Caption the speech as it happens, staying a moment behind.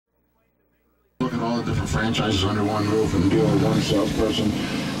have all the different franchises under one roof and deal with one salesperson.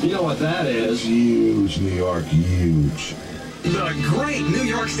 You know what that is? It's huge, New York, huge. The Great New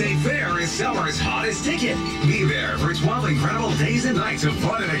York State Fair is summer's hottest ticket. Be there for 12 incredible days and nights of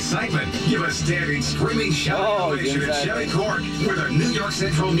fun and excitement. Give a standing, screaming, shouting ovation at Chevy Court, where the New York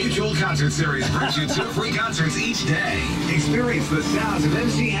Central Mutual Concert Series brings you 2 free concerts each day. Experience the sounds of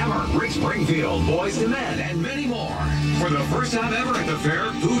MC Hammer, Rick Springfield, Boyz II Men, and many more. For the first time ever at the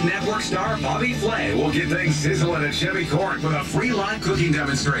fair, Food Network star Bobby Flay will get things sizzling at Chevy Court with a free live cooking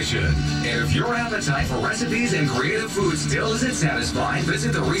demonstration. And if your appetite for recipes and creative food still isn't satisfied,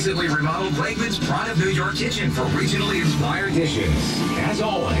 visit the recently remodeled Wegmans Pride of New York Kitchen for regionally inspired dishes. As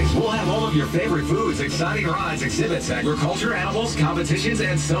always, we'll have all of your favorite foods, exciting rides, exhibits, agriculture, animals, competitions,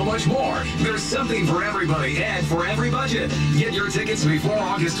 and so much more. There's something for everybody and for every budget. Get your tickets before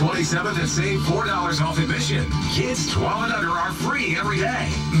August 27th and save $4 off admission. Kids 12 and under are free every day.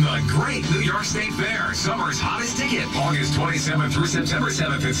 The Great New York State Fair, summer's hottest ticket, August 27th through September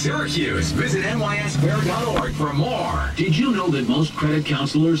 7th in Syracuse. Visit nysfair.org for more. Did you know that most credit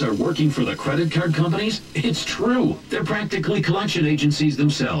counselors are working for the credit card companies? It's true. They're practically collection agencies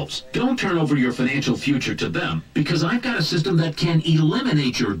themselves. Don't turn over your financial future to them, because I've got a system that can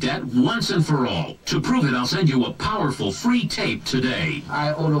eliminate your debt once and for all. To prove it, I'll send you a powerful free tape today.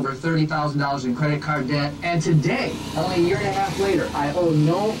 I owed over $30,000 in credit card debt, and today, only a year and a half later, I owe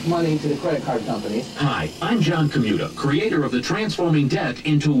no money to the credit card companies. Hi, I'm John Commuta, creator of the Transforming Debt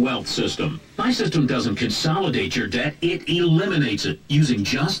into Wealth system. My system doesn't consolidate your debt, it eliminates it, using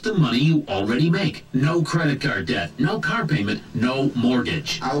just the money you already make. No credit card debt, no car payment, no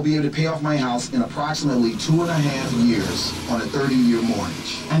mortgage. I will be able to pay off my house in approximately 2.5 years on a 30-year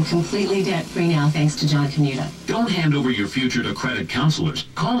mortgage. I'm completely debt-free now, thanks to John Commuta. Don't hand over your future to credit counselors.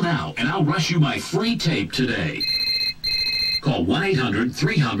 Call now, and I'll rush you my free tape today. Call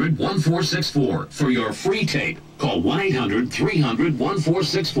 1-800-300-1464 for your free tape. Call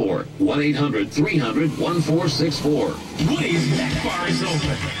 1-800-300-1464. 1-800-300-1464. Please, that bar is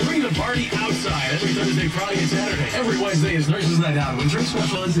open. Bring the party outside every Thursday, Friday, and Saturday. Every Wednesday is Nurses Night Out with drink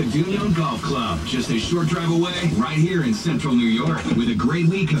specialists at Union Golf Club. Just a short drive away, right here in Central New York. With a great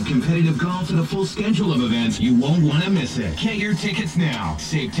week of competitive golf and a full schedule of events, you won't want to miss it. Get your tickets now.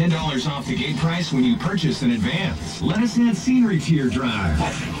 Save $10 off the gate price when you purchase in advance. Let us add scenery to your drive.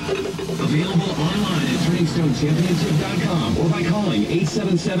 Available online at TurningStoneChampionship.com or by calling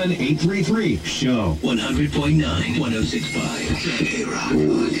 877-833-SHOW. 100.9, 106.5. K-Rock.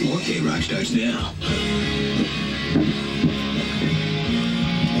 More K-Rock starts now.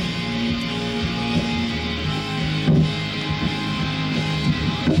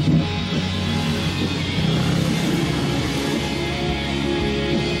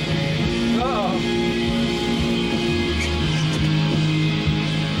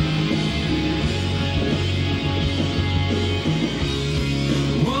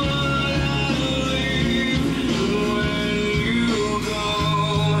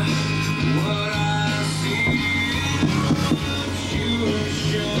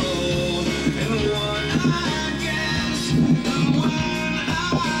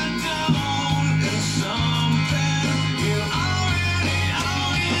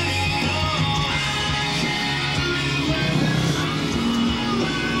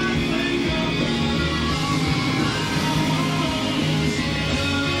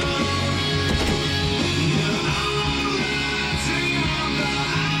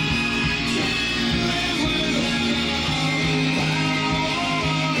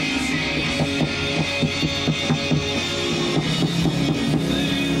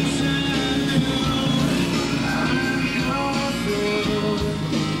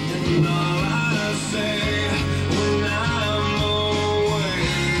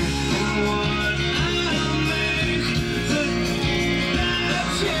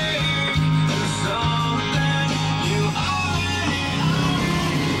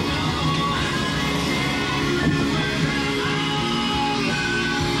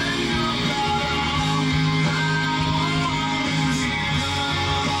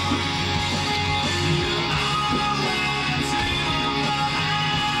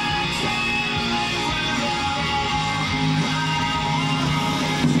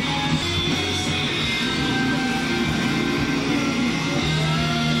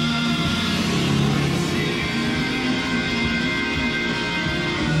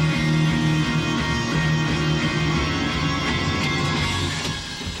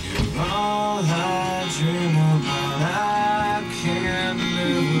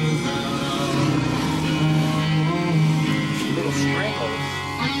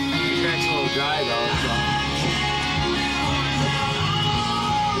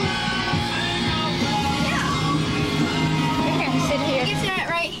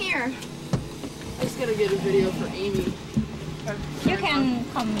 get a video for Amy. You can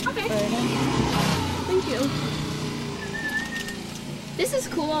come. Okay. Thank you. This is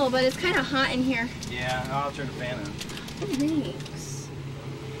cool, but it's kind of hot in here. Yeah, I'll turn the fan on. Oh, thanks.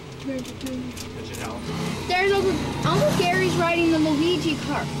 That should help. There's Uncle Gary's riding the Luigi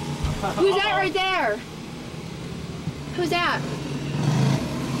car. Who's that right there? Who's that?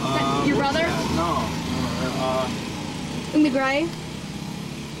 That your brother? No. In the gray?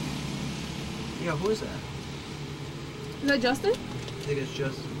 Yeah, who is that? Is that Justin? I think it's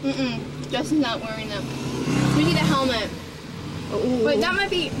Justin. Justin's not wearing them. We need a helmet. Ooh. Wait, that might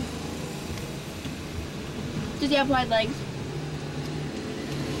be... Does he have wide legs?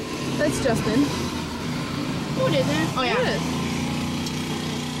 That's Justin. Oh, it isn't. Oh, yeah. It is.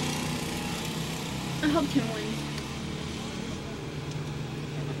 I hope Tim wins.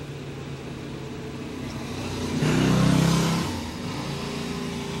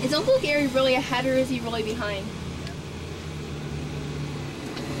 Is Uncle Gary really ahead or is he really behind?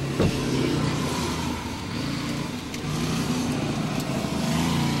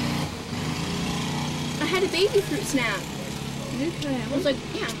 I had a baby fruit snack. Okay. It was like,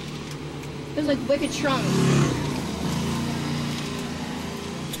 yeah. It was like wicked shrunk.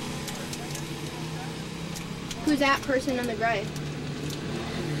 Who's that person in the gray?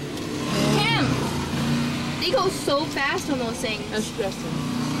 Him! They go so fast on those things. That's Justin.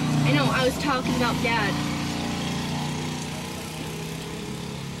 I know, I was talking about Dad.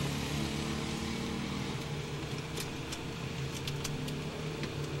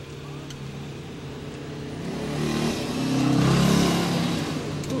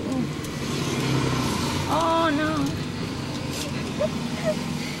 Oh no.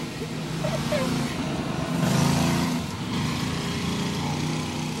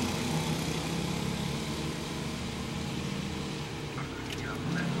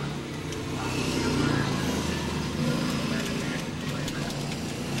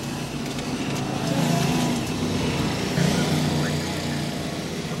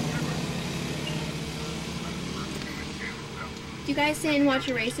 Do you guys sit and watch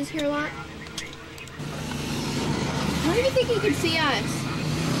your races here a lot? How do you think he could see us?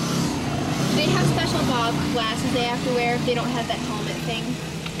 They have special glasses they have to wear if they don't have that helmet thing.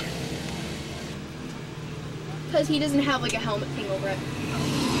 Because he doesn't have like a helmet thing over it.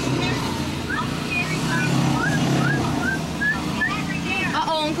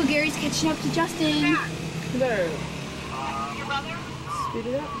 Uh-oh, Uncle Gary's catching up to Justin. You better Your brother? speed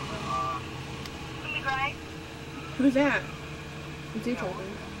it up. Who's that? What's he talking?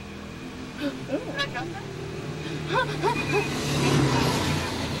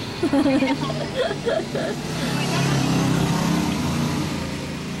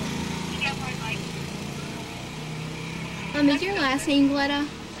 Is your last name Galletta?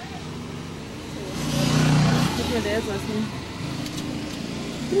 What's my dad's last name?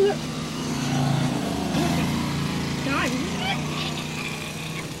 God.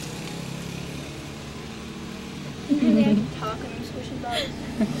 Maybe I can talk and I'm squishing bugs.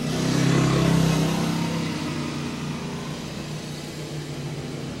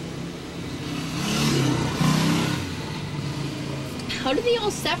 How did they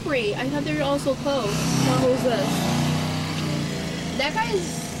all separate? I thought they were all so close. Now who's this? That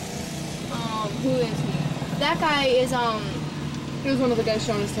guy's who is he? That guy is He was one of the guys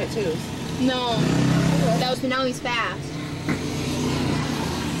showing his tattoos. no. That was now he's fast.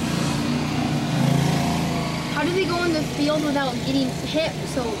 How do they go in the field without getting hit?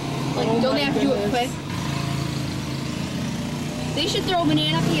 So like Oh don't my they have to do it quick? goodness. They should throw a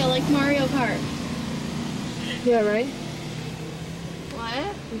banana peel like Mario Kart. Yeah, right?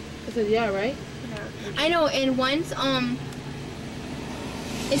 What? I said, yeah, right? I know, and once,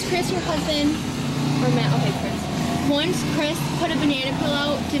 is Chris your husband? Or Matt? Okay, Chris. Once Chris put a banana peel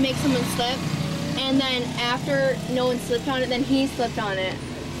out to make someone slip, and then after no one slipped on it, then he slipped on it.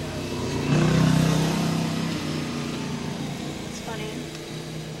 It's funny.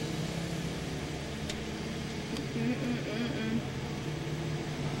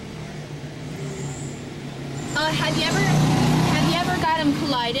 Have you ever got them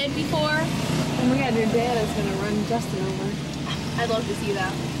collided before? Oh my god, your dad is gonna run Justin over. I'd love to see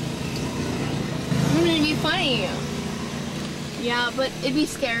that. It'd be funny. Yeah, but it'd be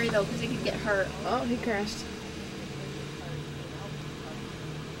scary though, because he could get hurt. Oh, he crashed.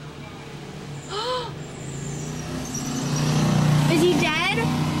 Is he dead?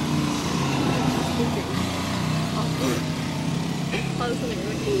 Oh, something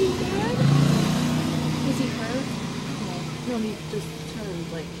weird. Is he dead? Is he hurt? No, he just turned,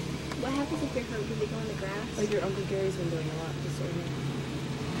 like... What happens if they're hurt? Do they go in the grass? Like your Uncle Gary's been doing a lot, just so you know.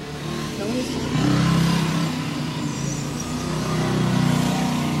 No, he's...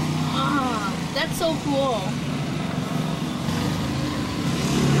 That's so cool.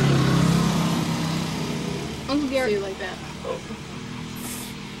 Uncle Garrett. See like that.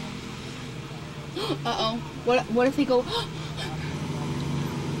 Uh-oh. What if they go... Can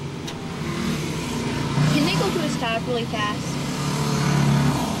they go to a stop really fast?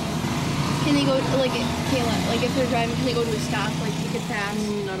 Can they go, like, Kayla, like if they're driving, can they go to a stop, like you could pass?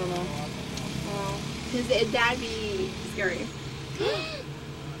 I don't know. Because that'd be scary.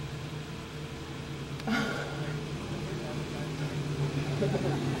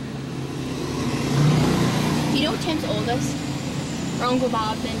 You know Tim's oldest? Or Uncle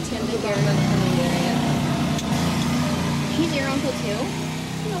Bob and Tim and Gary. He's your uncle too?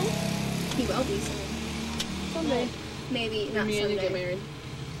 No. He will be soon. Someday. Maybe not Me and someday. you get married.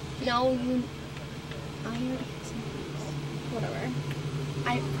 No, you. Whatever.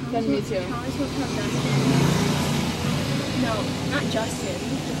 I Then me too. promise we'll tell Justin. No, not Justin.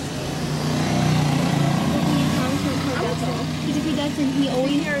 Because if he doesn't, he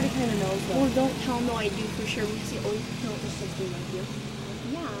always. He already kind of knows though. Well, don't tell him. No, I do for sure because he always knows. Something like you.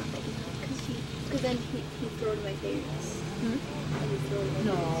 Yeah, because then he throw to my face. Hmm?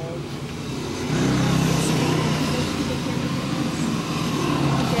 No.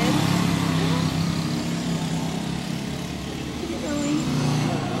 Did it really?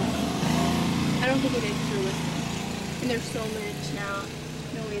 I don't think it did because we're listening. And there's so much now.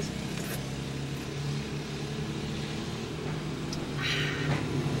 No ways.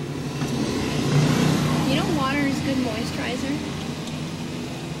 You know water is good moisturizer?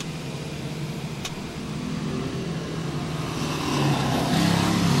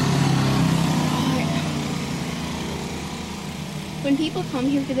 When people come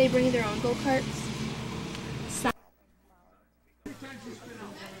here, do they bring their own go-karts?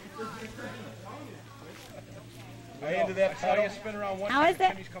 How was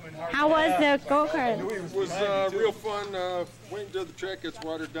it? How was the go-kart? It was real fun. Waiting till the track gets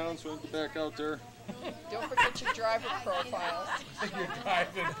watered down so I can get back out there. Don't forget your driver profiles. Your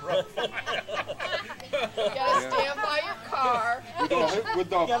driving profile. You gotta stand by your car. You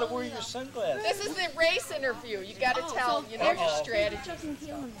gotta wear your sunglasses. This is the race interview. You gotta tell, you know, your strategies and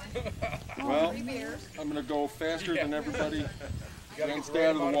stuff. Well, I'm going to go faster than everybody. And stay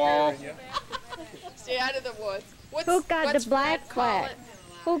out of the wall. Stay out of the woods. Who got the black flag?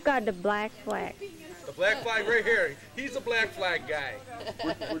 Who got the black flag? The black flag right here. He's the black flag guy.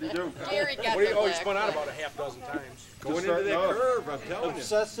 What do you do? Gary got he the spun out about a half dozen times. Going into that curve, I'm telling you.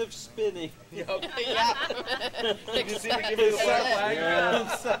 Obsessive spinning. Yeah. Did you see me give you the black flag?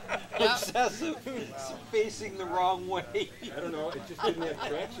 Yeah. Obsessive facing the wrong way. I don't know. It just didn't have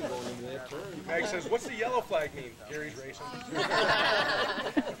traction going into that turn. Mag says, what's the yellow flag mean? Gary's racing.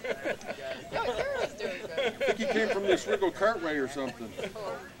 No, Gary's doing good. I think he came from the Oswego Cartway or something.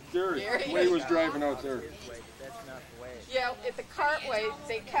 Gary, the way he was driving out there. Yeah, at the cartway,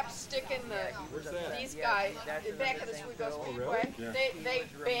 they kept sticking these guys back at the Oswego Speedway. Yeah. They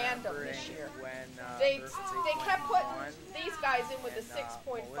banned them this year. They kept putting these guys in with the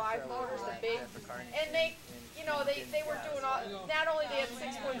 6.5 motors, the big, and they were doing all. Not only they had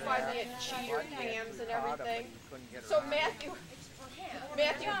 6.5, they had cheater cams and everything. So Matthew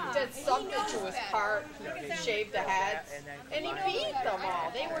did something to his car, he shaved the heads, and he beat them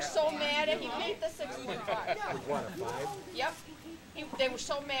all. They were so mad at him. He beat the 6.5. What, a 5? Yep. They were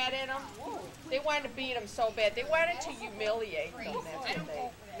so mad at him. They wanted to beat him so bad. They wanted to humiliate them. That's what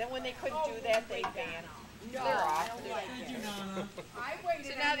they. Then when they couldn't do that, they banned. They're off.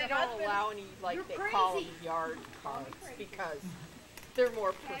 So now they don't allow any, like they call them yard cars because they're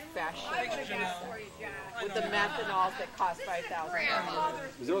more professional. With the methanols that cost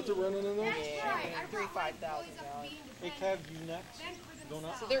 $5,000. Is that what they're running in those? Yeah, $5,000. Hey, Kev, you next? Going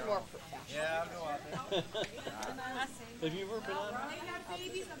up? So they're more professional. Yeah, I'll go up there. Have you ever been on?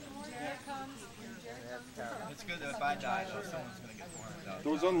 It's good that if I die, though, someone's going to get $400.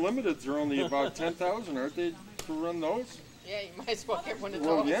 Those unlimiteds are only about 10,000, aren't they, to run those? Yeah, you might as well get one of those.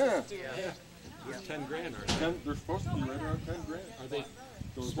 Well, yeah. They're 10 grand, aren't they? They're supposed to be right around 10 grand. Are they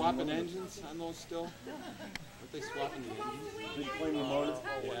swapping engines on those still? Aren't they swapping the engines? They clean the motor?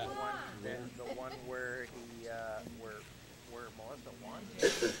 Yeah. The one where he, where Melissa won?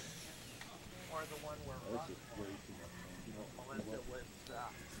 Or the one where Melissa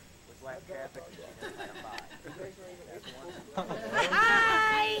was last traffic and she didn't let him by.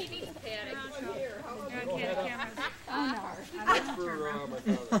 Hi!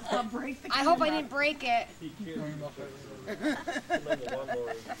 I hope I didn't break it.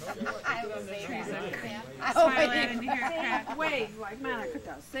 I hope I didn't. Wave like Monica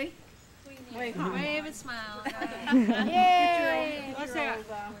does. See? Wave, Wave and smile. Yay! What's that?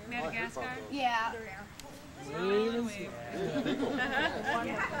 NASCAR? Yeah.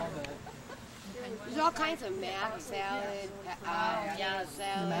 There's all kinds of mac salad, Yes.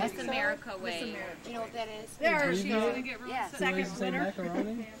 salad. Miss America way. Do you know what that is? There she goes. goes. Yeah. Second winner.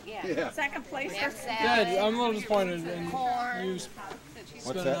 Macaroni? Yeah. Second place. Mac salad. Good. I'm a little disappointed in Corn. you What's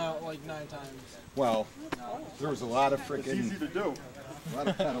spilling that? out like 9 times. Well, there was a lot of frickin'. It's easy to do. A lot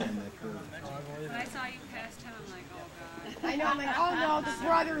of pedal in that curve. When I saw you past him, I'm like, oh god. I know, I'm like, oh no, the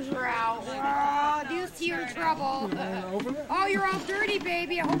brothers are out. Oh, do you see your trouble? Oh, you're all dirty,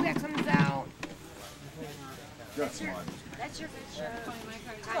 baby. I hope that comes out. That's one. That's your good shirt.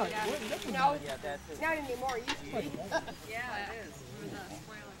 No, not anymore. It used to be. Yeah, it is. It was a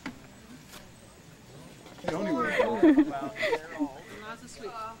spoiler. The only way. Lots of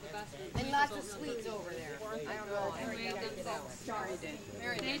sweets. The best. And lots of sweets over there. I don't know. And we have them folks.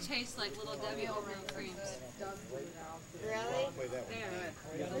 They taste like Little Debbie Oatmeal creams. Really? They are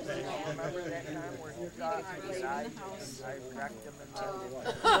good. Remember that time where he got me? I wrecked him and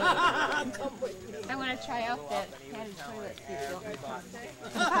I want to try out that padded toilet seat.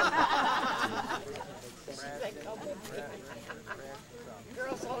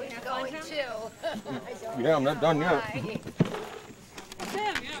 Girls always going too. Yeah, I'm not done yet.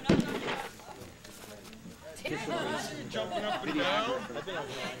 Jumping up and down.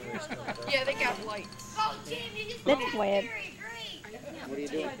 Yeah, they got lights. Oh, Jim, you just That's weird. What do you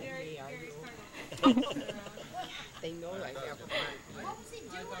do? They know I have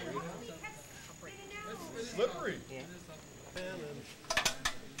Slippery.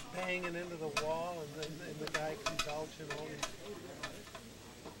 Banging into the wall, and then the guy comes out, you know.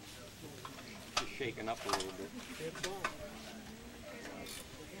 Just shaking up a little bit. It's on.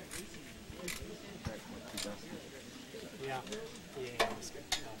 Yeah.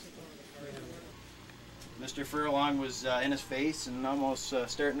 Mr. Furlong was in his face and almost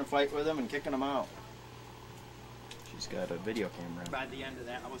starting to fight with him and kicking him out. She's got a video camera. By the end of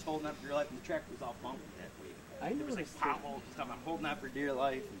that, I was holding up for dear life, and the track was all bumpy that week. There was like potholes and stuff. I'm holding up for dear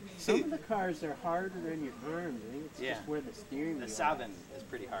life. Some of the cars are harder in your arms. I think it's just where the steering wheel The 7 is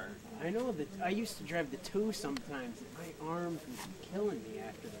pretty hard. I know that I used to drive the 2 sometimes, and my arms would be killing me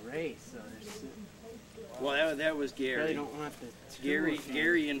after the race. So there's, Well, that was Gary. really don't want the 2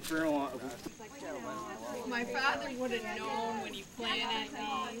 Gary and Furlong. My father would have known when he planted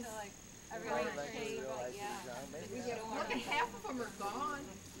these. Look at half of them are gone.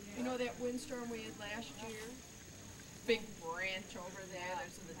 You know that windstorm we had last year? Big branch over there.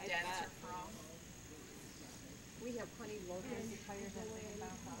 There's where the dents are from. We have plenty of locust tires that way. Oh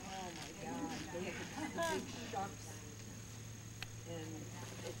my God. They have the big shucks. And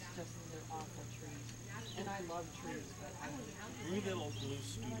it's just, they're awful trees. And I love trees, but We that old blue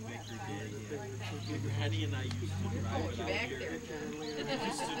Studebaker did. Henny and I used to drive it out here. We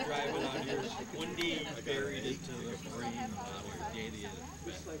used to drive it out here. One day I buried it to the frame on our daddy.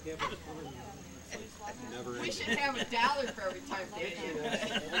 Never We should have $1 for every time they do that.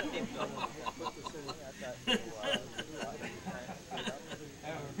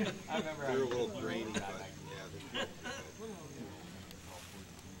 I remember they're a little grainy, but yeah.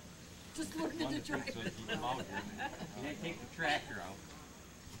 Just learning to drive. You didn't take the tractor out.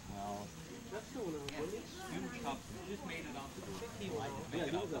 Well, huge cup. You just made it out the door. Make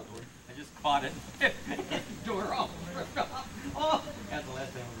it out the door. I just caught it. Door off. Oh, that's the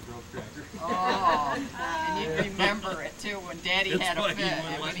last time we drove tractor. Oh, and you remember it too when Daddy had a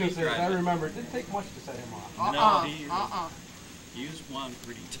fit. I remember, it didn't take much to set him off. No, he was one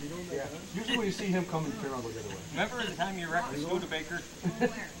pretty. Yeah. Usually when you see him coming, turn on the other way. Remember the time you wrecked the Studebaker?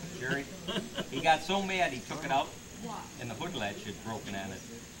 Jerry? He got so mad he took it out and the hood latch had broken on it.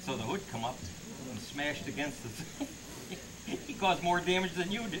 So the hood come up and smashed against the He caused more damage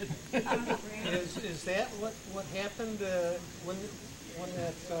than you did. Is that what happened when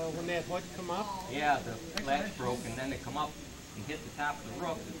that hood come up? Yeah, the latch broke and then it come up and hit the top of the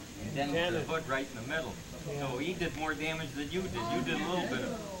roof and then the hood right in the middle. Yeah. So he did more damage than you did. You did a little bit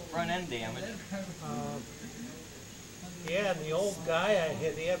of front end damage. Yeah, and the old guy I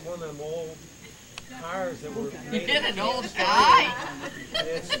had, he had one of them old cars that were made You had an old guy?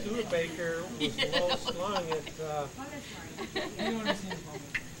 That Studebaker was low slung.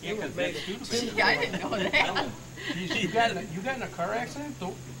 Yeah, because that Studebaker. Yeah, I didn't know that. You got in a car accident?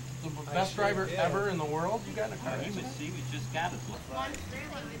 The best driver ever in the world? You got in a car accident? He was just got his life.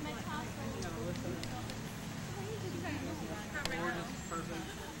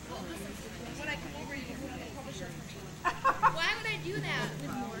 Why would I do that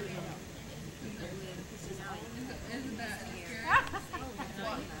with Morgan?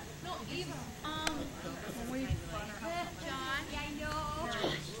 No, Eva. John. Yeah, I know.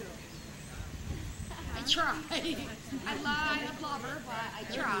 I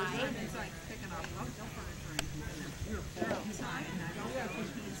try.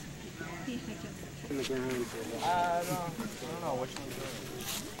 In the ground. I don't know which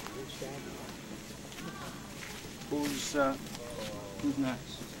one's Who's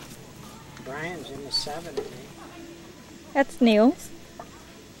next? Brian's in the 7. That's Neil's.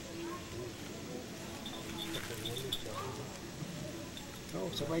 Oh,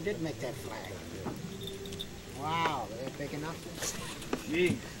 so I did make that flag. Wow, they're big enough.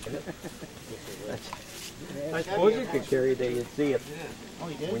 Gee. I suppose you could carry it, you'd see it. Oh,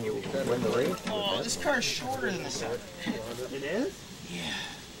 you did? When you win the race. Oh, this car's shorter than the 7. It is? Yeah.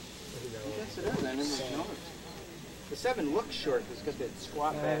 Yes, it is. I never noticed. The 7 looks short because it's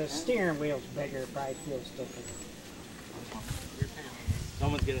squat back. The steering wheel's bigger, it probably feels different.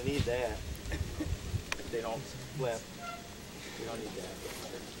 Someone's going to need that. If they don't flip. You don't need that.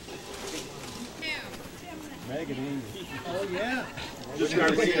 Oh, yeah. Just got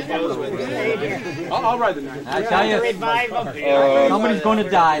to see the pose with it. I'll ride the 9. I tell you, Revive them. somebody's going to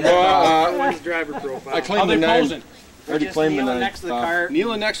die. Where's driver profile? I claim the 9. I already claimed the 9. Next to the car.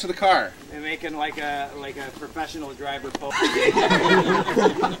 Kneeling next to the car. And making like a professional driver pose. That's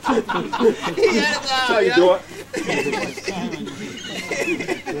how you do it.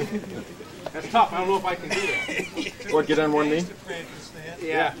 That's tough. I don't know if I can do that. What, get on one knee?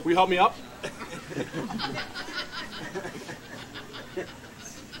 Yeah. Will you help me up?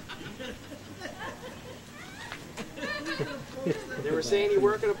 They were saying you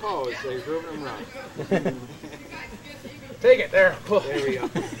work at a pose, so you're proving them wrong. Take it, there. There we go.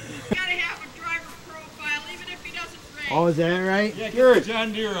 Gotta have a driver profile, even if he doesn't race. Oh, is that right? Yeah, good.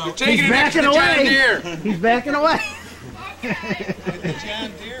 John Deere out. He's backing away. He's backing away.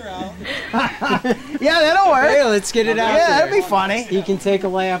 John Deere out. Yeah, that'll work. Hey, let's get it out Yeah, there. that'd be funny. He can take a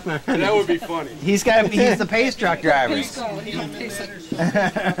lap. That would be funny. He's the pace truck driver.